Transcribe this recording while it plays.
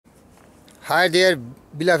Hi there,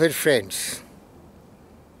 beloved friends.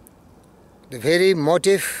 The very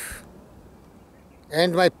motive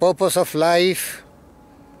and my purpose of life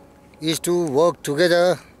is to work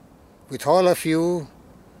together with all of you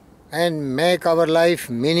and make our life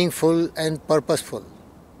meaningful and purposeful.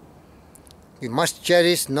 We must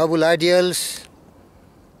cherish noble ideals,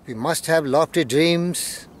 we must have lofty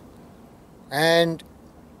dreams and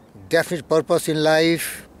definite purpose in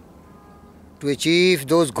life to achieve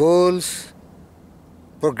those goals,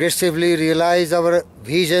 progressively realize our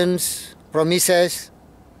visions, promises,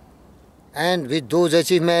 and with those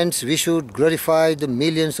achievements we should glorify the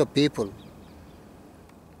millions of people,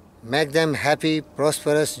 make them happy,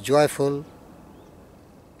 prosperous, joyful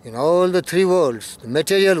in all the three worlds, the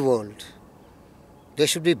material world. They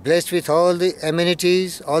should be blessed with all the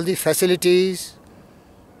amenities, all the facilities,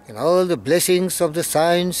 and all the blessings of the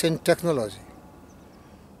science and technology.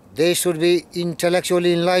 They should be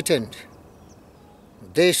intellectually enlightened.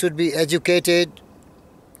 They should be educated.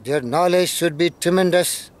 Their knowledge should be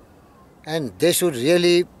tremendous, and they should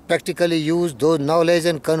really practically use those knowledge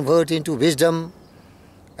and convert into wisdom.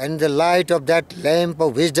 And in the light of that lamp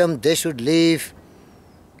of wisdom, they should live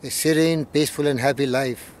a serene, peaceful and happy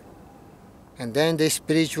life. And then the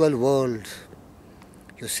spiritual world.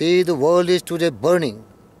 You see, the world is today burning.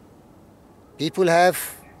 People have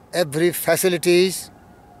every facilities.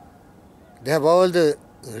 They have all the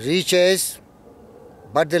riches,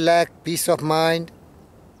 but they lack peace of mind.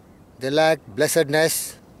 They lack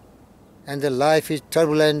blessedness, and their life is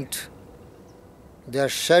turbulent. They are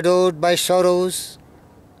shadowed by sorrows,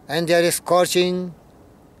 and they are scorching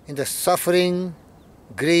in the suffering,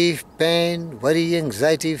 grief, pain, worry,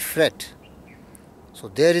 anxiety, fret. So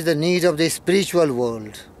there is the need of the spiritual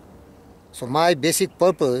world. So my basic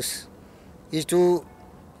purpose is to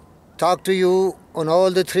talk to you on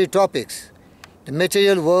all the three topics. The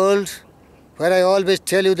material world, where I always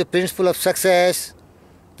tell you the principle of success,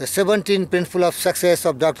 the 17 principles of success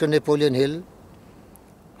of Dr. Napoleon Hill.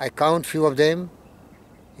 I count few of them.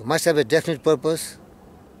 You must have a definite purpose,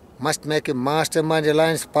 must make a mastermind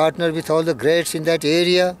alliance partner with all the greats in that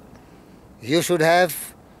area. You should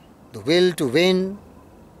have the will to win,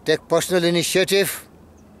 take personal initiative.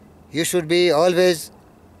 You should be always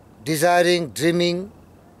desiring, dreaming,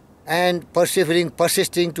 and persevering,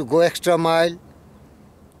 persisting to go extra mile,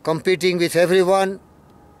 competing with everyone,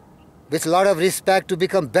 with a lot of respect to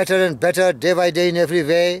become better and better day by day in every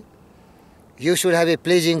way. You should have a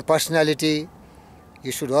pleasing personality.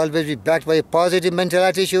 You should always be backed by a positive mental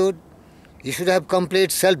attitude. You should have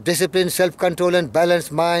complete self-discipline, self-control and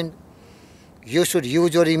balanced mind. You should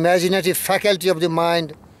use your imaginative faculty of the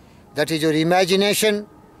mind, that is your imagination.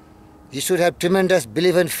 You should have tremendous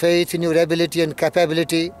belief and faith in your ability and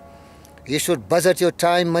capability. You should budget your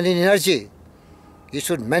time, money and energy. You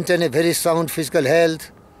should maintain a very sound physical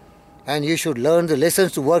health, and you should learn the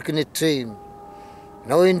lessons to work in a team.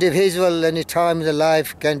 No individual any time in the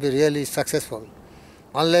life can be really successful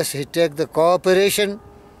unless he take the cooperation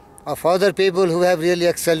of other people who have really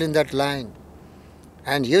excelled in that line.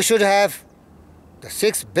 And you should have the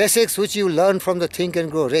 6 basics which you learn from the Think and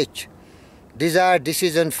Grow Rich: desire,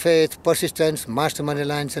 decision, faith, persistence, mastermind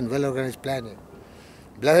alliance and well-organized planning.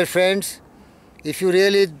 Beloved friends, if you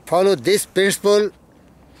really follow this principle,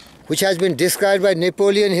 which has been described by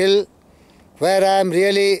Napoleon Hill, where I am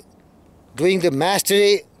really doing the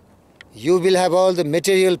mastery, you will have all the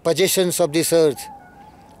material possessions of this earth.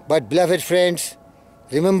 But beloved friends,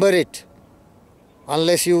 remember it,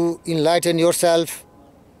 unless you enlighten yourself,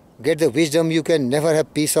 get the wisdom, you can never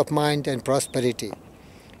have peace of mind and prosperity.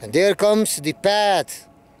 And there comes the path,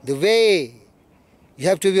 the way. You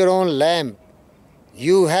have to be your own lamp.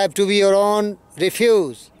 You have to be your own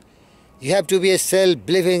refuge. You have to be a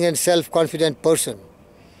self-believing and self-confident person.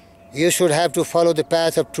 You should have to follow the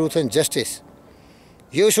path of truth and justice.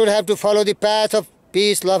 You should have to follow the path of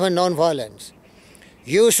peace, love and non-violence.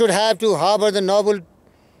 You should have to harbor the noble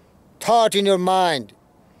thought in your mind,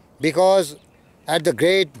 because as the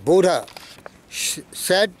great Buddha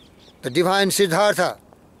said, the divine Siddhartha,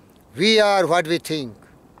 we are what we think.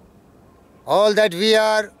 All that we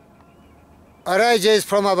are arises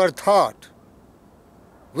from our thought.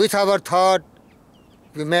 With our thought,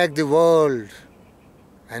 we make the world.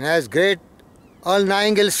 And as great Earl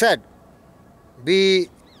Nightingale said, we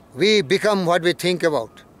become what we think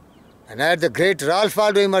about. And as the great Ralph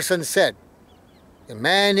Waldo Emerson said, a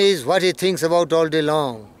man is what he thinks about all day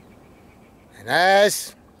long. And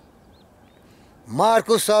as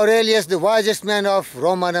Marcus Aurelius, the wisest man of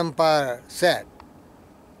Roman Empire, said,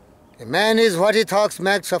 a man is what he thinks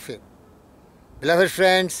makes of him. Beloved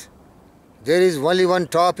friends, there is only one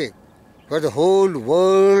topic where the whole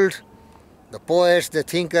world The poets, the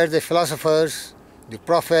thinkers, the philosophers, the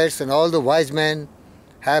prophets and all the wise men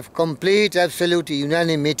have complete absolute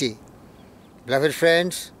unanimity. Beloved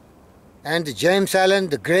friends, and James Allen,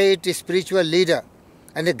 the great spiritual leader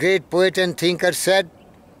and the great poet and thinker, said,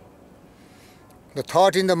 "The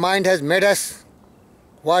thought in the mind has made us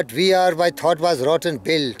what we are by thought was wrought and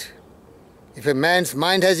built." If a man's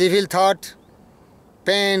mind has evil thought,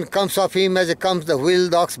 pain comes of him as it comes the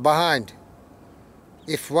wild ox behind.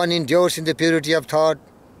 If one endures in the purity of thought,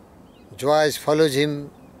 joy follows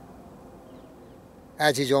him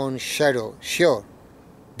as his own shadow. Sure.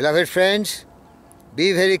 Beloved friends,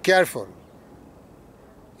 be very careful.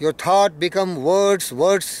 Your thought become words,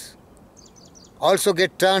 words also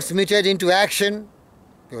get transmitted into action.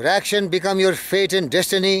 Your action become your fate and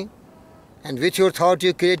destiny, and with your thought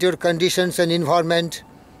you create your conditions and environment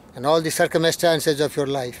and all the circumstances of your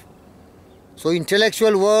life. So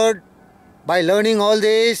intellectual world, by learning all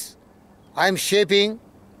this, I am shaping,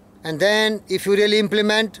 and then if you really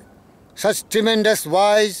implement such tremendous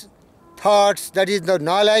wise thoughts, that is the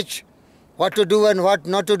knowledge, what to do and what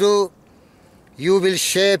not to do, you will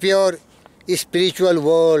shape your spiritual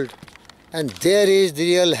world, and there is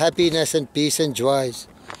the real happiness and peace and joy.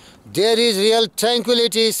 There is real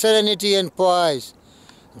tranquility, serenity and poise.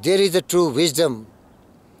 There is the true wisdom.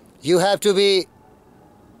 You have to be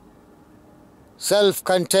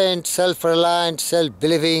self-content, self-reliant,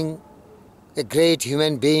 self-believing, a great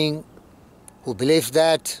human being who believes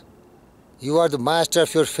that you are the master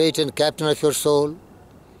of your fate and captain of your soul.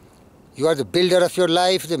 You are the builder of your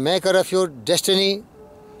life, the maker of your destiny,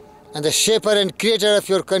 and the shaper and creator of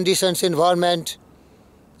your conditions, environment,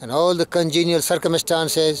 and all the congenial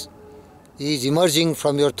circumstances is emerging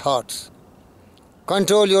from your thoughts.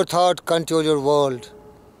 Control your thought, control your world,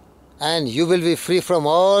 and you will be free from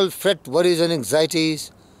all fret, worries and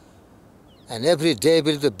anxieties, and every day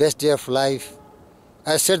will be the best day of life.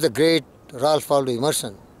 As said the great Ralph Waldo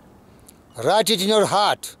Emerson, write it in your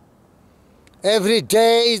heart. Every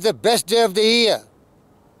day is the best day of the year.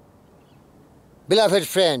 Beloved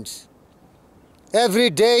friends, every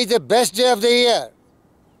day is the best day of the year.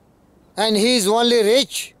 And he is only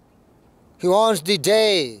rich. He wants the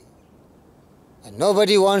day. And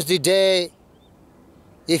nobody wants the day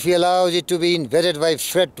if he allows it to be invaded by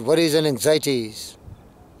fret, worries and anxieties.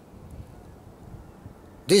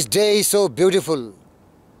 This day is so beautiful.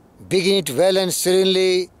 Begin it well and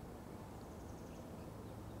serenely,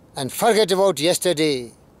 and forget about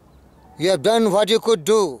yesterday. You have done what you could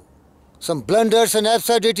do. Some blunders and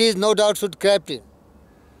absurdities no doubt should creep in.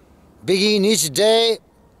 Begin each day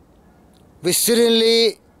with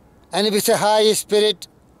serenely and with a high spirit,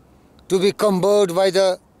 to be cumbered by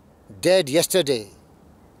the dead yesterday.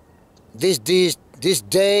 This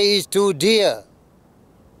day is too dear.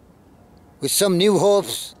 With some new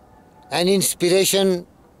hopes and inspiration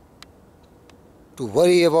to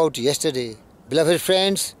worry about yesterday. Beloved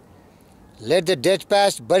friends, let the dead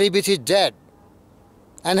past bury with its dead,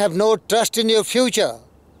 and have no trust in your future.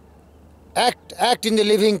 Act in the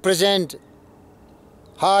living present,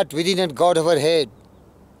 heart within and God overhead.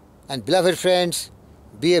 And beloved friends,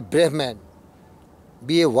 be a brave man,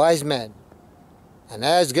 be a wise man. And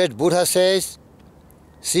as great Buddha says,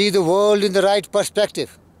 see the world in the right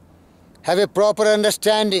perspective. Have a proper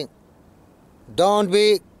understanding. Don't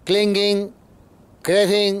be clinging,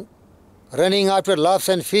 craving, running after loaves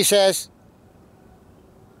and fishes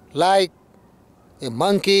like a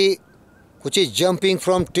monkey which is jumping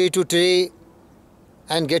from tree to tree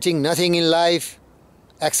and getting nothing in life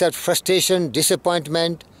except frustration,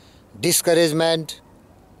 disappointment, discouragement,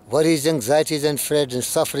 worries, anxieties and fret and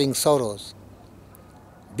suffering, sorrows.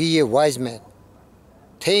 Be a wise man.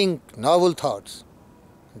 Think noble thoughts.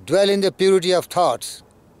 Dwell in the purity of thoughts,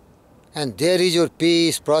 and there is your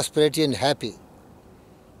peace, prosperity and happy.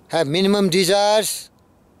 Have minimum desires,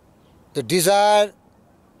 the desire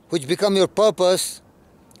which become your purpose,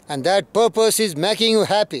 and that purpose is making you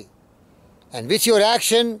happy. And with your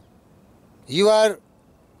action, you are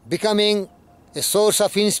becoming a source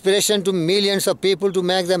of inspiration to millions of people to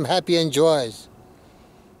make them happy and joyous.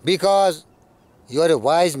 Because you are a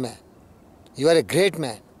wise man, you are a great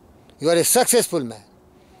man, you are a successful man.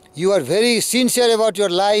 You are very sincere about your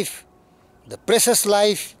life. The precious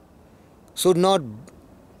life should not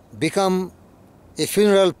become a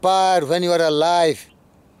funeral pyre when you are alive.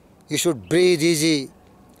 You should breathe easy,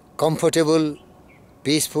 comfortable,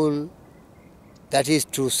 peaceful. That is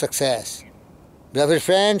true success. Beloved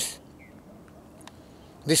friends,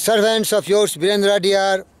 the servants of yours, Virendra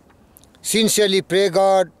Diyar, sincerely pray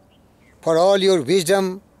God for all your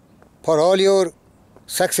wisdom, for all your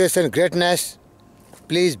success and greatness.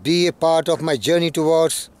 Please be a part of my journey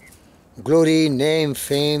towards glory, name,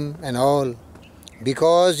 fame and all.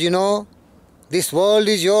 Because you know, this world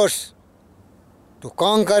is yours to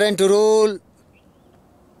conquer and to rule,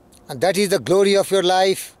 and that is the glory of your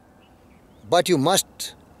life. But you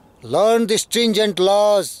must learn the stringent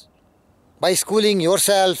laws by schooling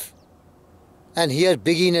yourself, and here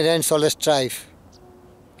begin and ends all the strife.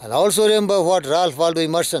 And also remember what Ralph Waldo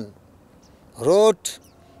Emerson wrote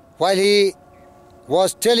while he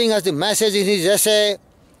was telling us the message in his essay,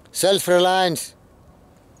 Self-Reliance.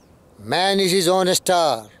 Man is his own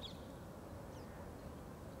star,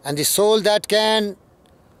 and the soul that can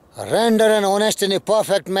render an honest and a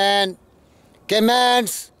perfect man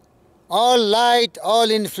commands all light, all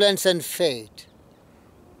influence and fate,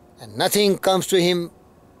 and nothing comes to him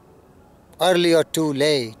early or too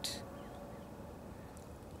late.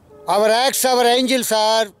 Our acts, our angels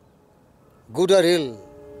are good or ill,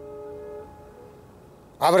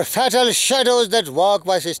 our fatal shadows that walk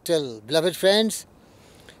by us still. Beloved friends,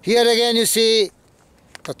 here again you see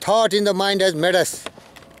the thought in the mind has made us.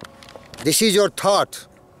 This is your thought,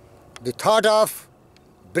 the thought of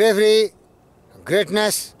bravery,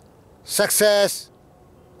 greatness, success,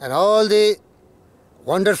 and all the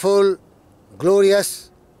wonderful,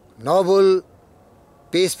 glorious, noble,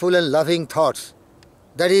 peaceful and loving thoughts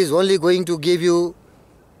that is only going to give you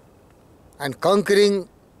and conquering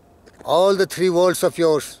all the three worlds of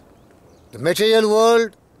yours, the material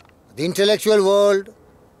world, the intellectual world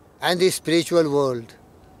and the spiritual world.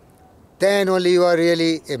 Then only you are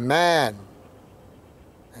really a man.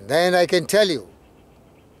 And then I can tell you,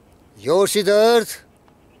 yours is the earth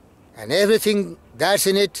and everything that's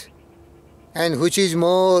in it, and which is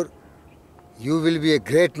more, you will be a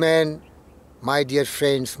great man, my dear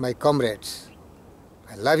friends, my comrades.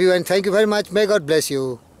 I love you and thank you very much. May God bless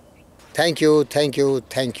you. Thank you, thank you,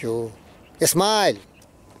 thank you. Smile.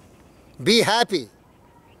 Be happy.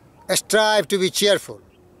 Strive to be cheerful.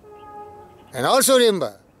 And also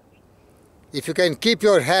remember, if you can keep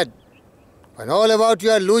your head when all about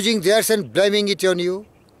you are losing theirs and blaming it on you,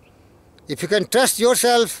 if you can trust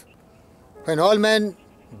yourself when all men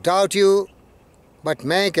doubt you, but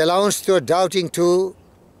make allowance to your doubting too,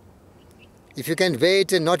 if you can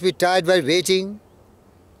wait and not be tired while waiting,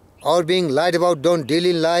 or being lied about, don't deal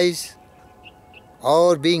in lies,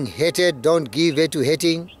 or being hated, don't give way to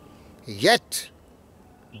hating, yet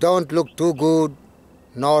don't look too good,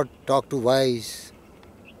 nor talk too wise.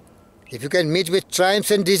 If you can meet with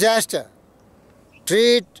triumphs and disaster,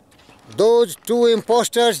 treat those two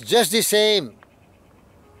impostors just the same.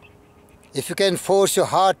 If you can force your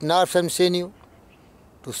heart, nerves and sinew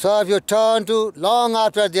to serve your turn to long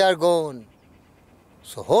after they are gone,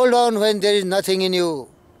 so hold on when there is nothing in you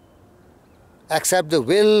except the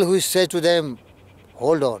will which says to them,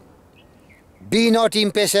 hold on. Be not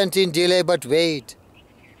impatient in delay, but wait.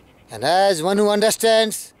 And as one who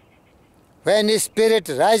understands, when his spirit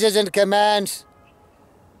rises and commands,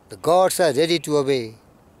 the gods are ready to obey.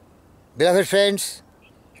 Beloved friends,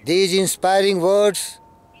 these inspiring words,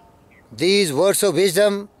 these words of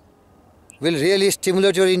wisdom will really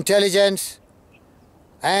stimulate your intelligence,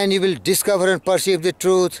 and you will discover and perceive the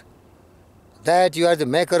truth that you are the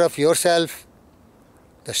maker of yourself,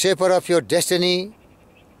 the shaper of your destiny,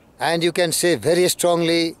 and you can say very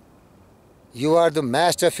strongly, you are the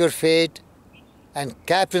master of your fate and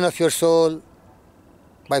captain of your soul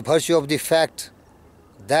by virtue of the fact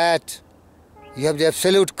that you have the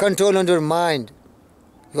absolute control on your mind.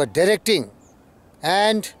 You are directing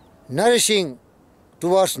and nourishing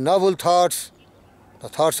towards noble thoughts, the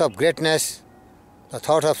thoughts of greatness, the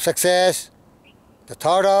thought of success, the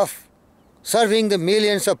thought of serving the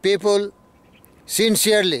millions of people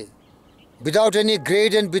sincerely, without any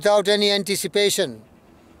greed and without any anticipation,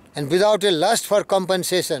 and without a lust for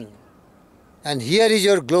compensation. And here is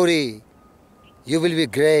your glory. You will be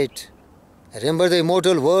great. Remember the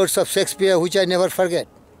immortal words of Shakespeare, which I never forget.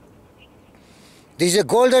 This is a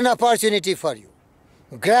golden opportunity for you.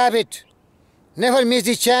 Grab it. Never miss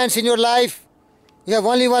the chance in your life. You have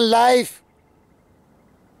only one life.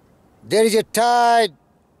 There is a tide.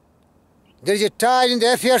 There is a tide in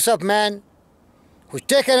the affairs of man, which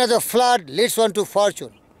taken as a flood leads one to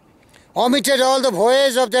fortune. Omitted all the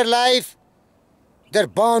voyages of their life, they are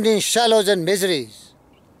bound in shallows and miseries.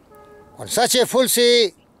 On such a full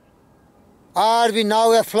sea are we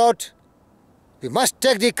now afloat. We must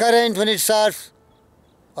take the current when it surfs,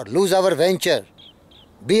 or lose our venture.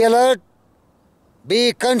 Be alert,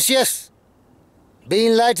 be conscious, be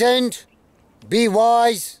enlightened, be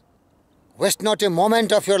wise. Waste not a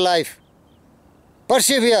moment of your life.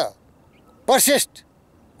 Persevere, persist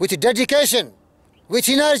with dedication, with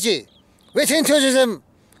energy, with enthusiasm,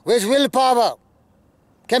 with willpower.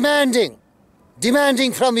 commanding,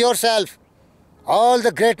 demanding from yourself all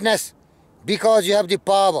the greatness because you have the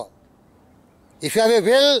power. If you have a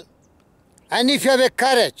will and if you have a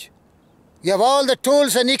courage, you have all the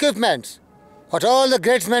tools and equipments what all the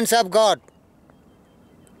great men have got.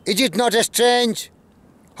 Is it not strange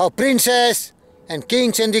how princes and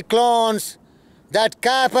kings and the clones that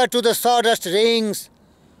caper to the sawdust rings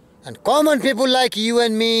and common people like you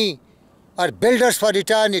and me are builders for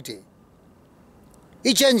eternity?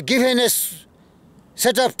 Each and given a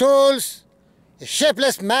set of tools, a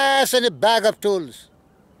shapeless mass and a bag of tools,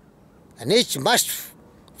 and each must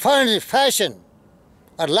fashion,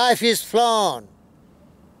 or life is flown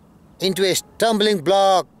into a stumbling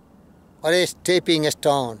block or a stepping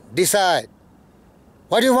stone. Decide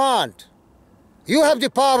what you want. You have the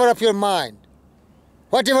power of your mind.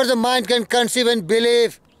 Whatever the mind can conceive and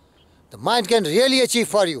believe, the mind can really achieve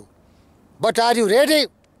for you. But are you ready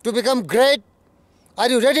to become great? Are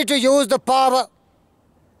you ready to use the power?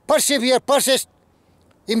 Persevere, persist.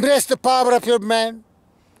 Embrace the power of your man.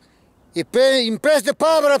 Impress the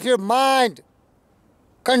power of your mind.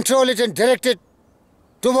 Control it and direct it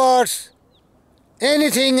towards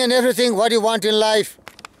anything and everything what you want in life,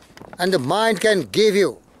 and the mind can give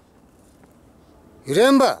you. You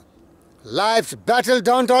remember, life's battle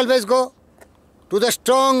don't always go to the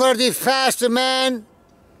strong or the fast man,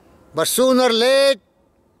 but sooner or late,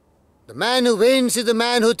 the man who wins is the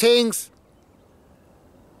man who thinks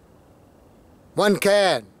one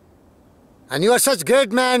can. And you are such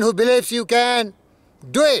great man who believes you can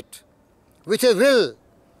do it with a will,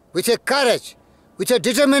 with a courage, with a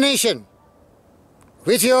determination,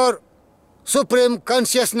 with your supreme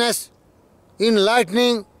consciousness,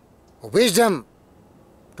 enlightening wisdom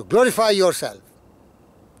to glorify yourself,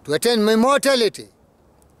 to attain immortality,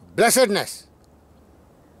 blessedness.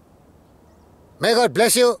 May God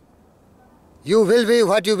bless you. You will be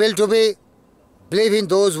what you will to be. Believe in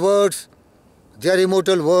those words. They are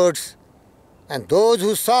immortal words. And those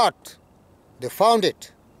who sought, they found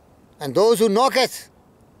it. And those who knocketh,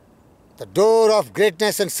 the door of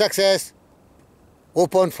greatness and success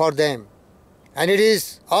open for them. And it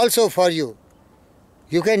is also for you.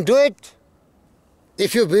 You can do it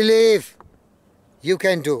if you believe you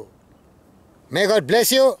can do. May God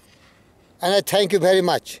bless you, and I thank you very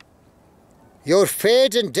much. Your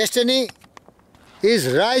fate and destiny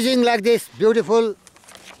is rising like this beautiful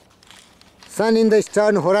sun in the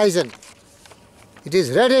eastern horizon. It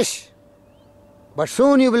is reddish, but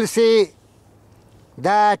soon you will see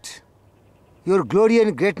that your glory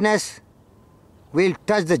and greatness will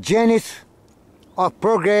touch the zenith of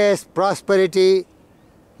progress, prosperity,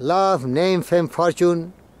 love, name, fame,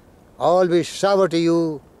 fortune. All will shower to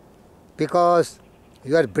you because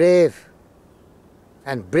you are brave.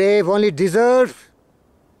 And brave only deserves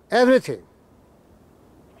everything.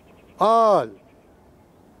 All.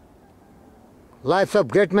 Lives of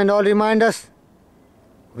great men all remind us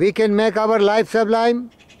we can make our life sublime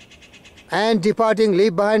and departing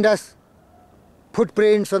leave behind us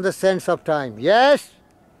footprints on the sands of time. Yes,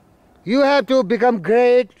 you have to become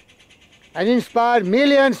great and inspire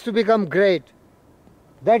millions to become great.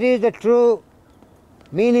 That is the true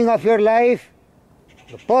meaning of your life,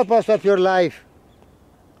 the purpose of your life.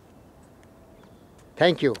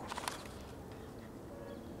 Thank you.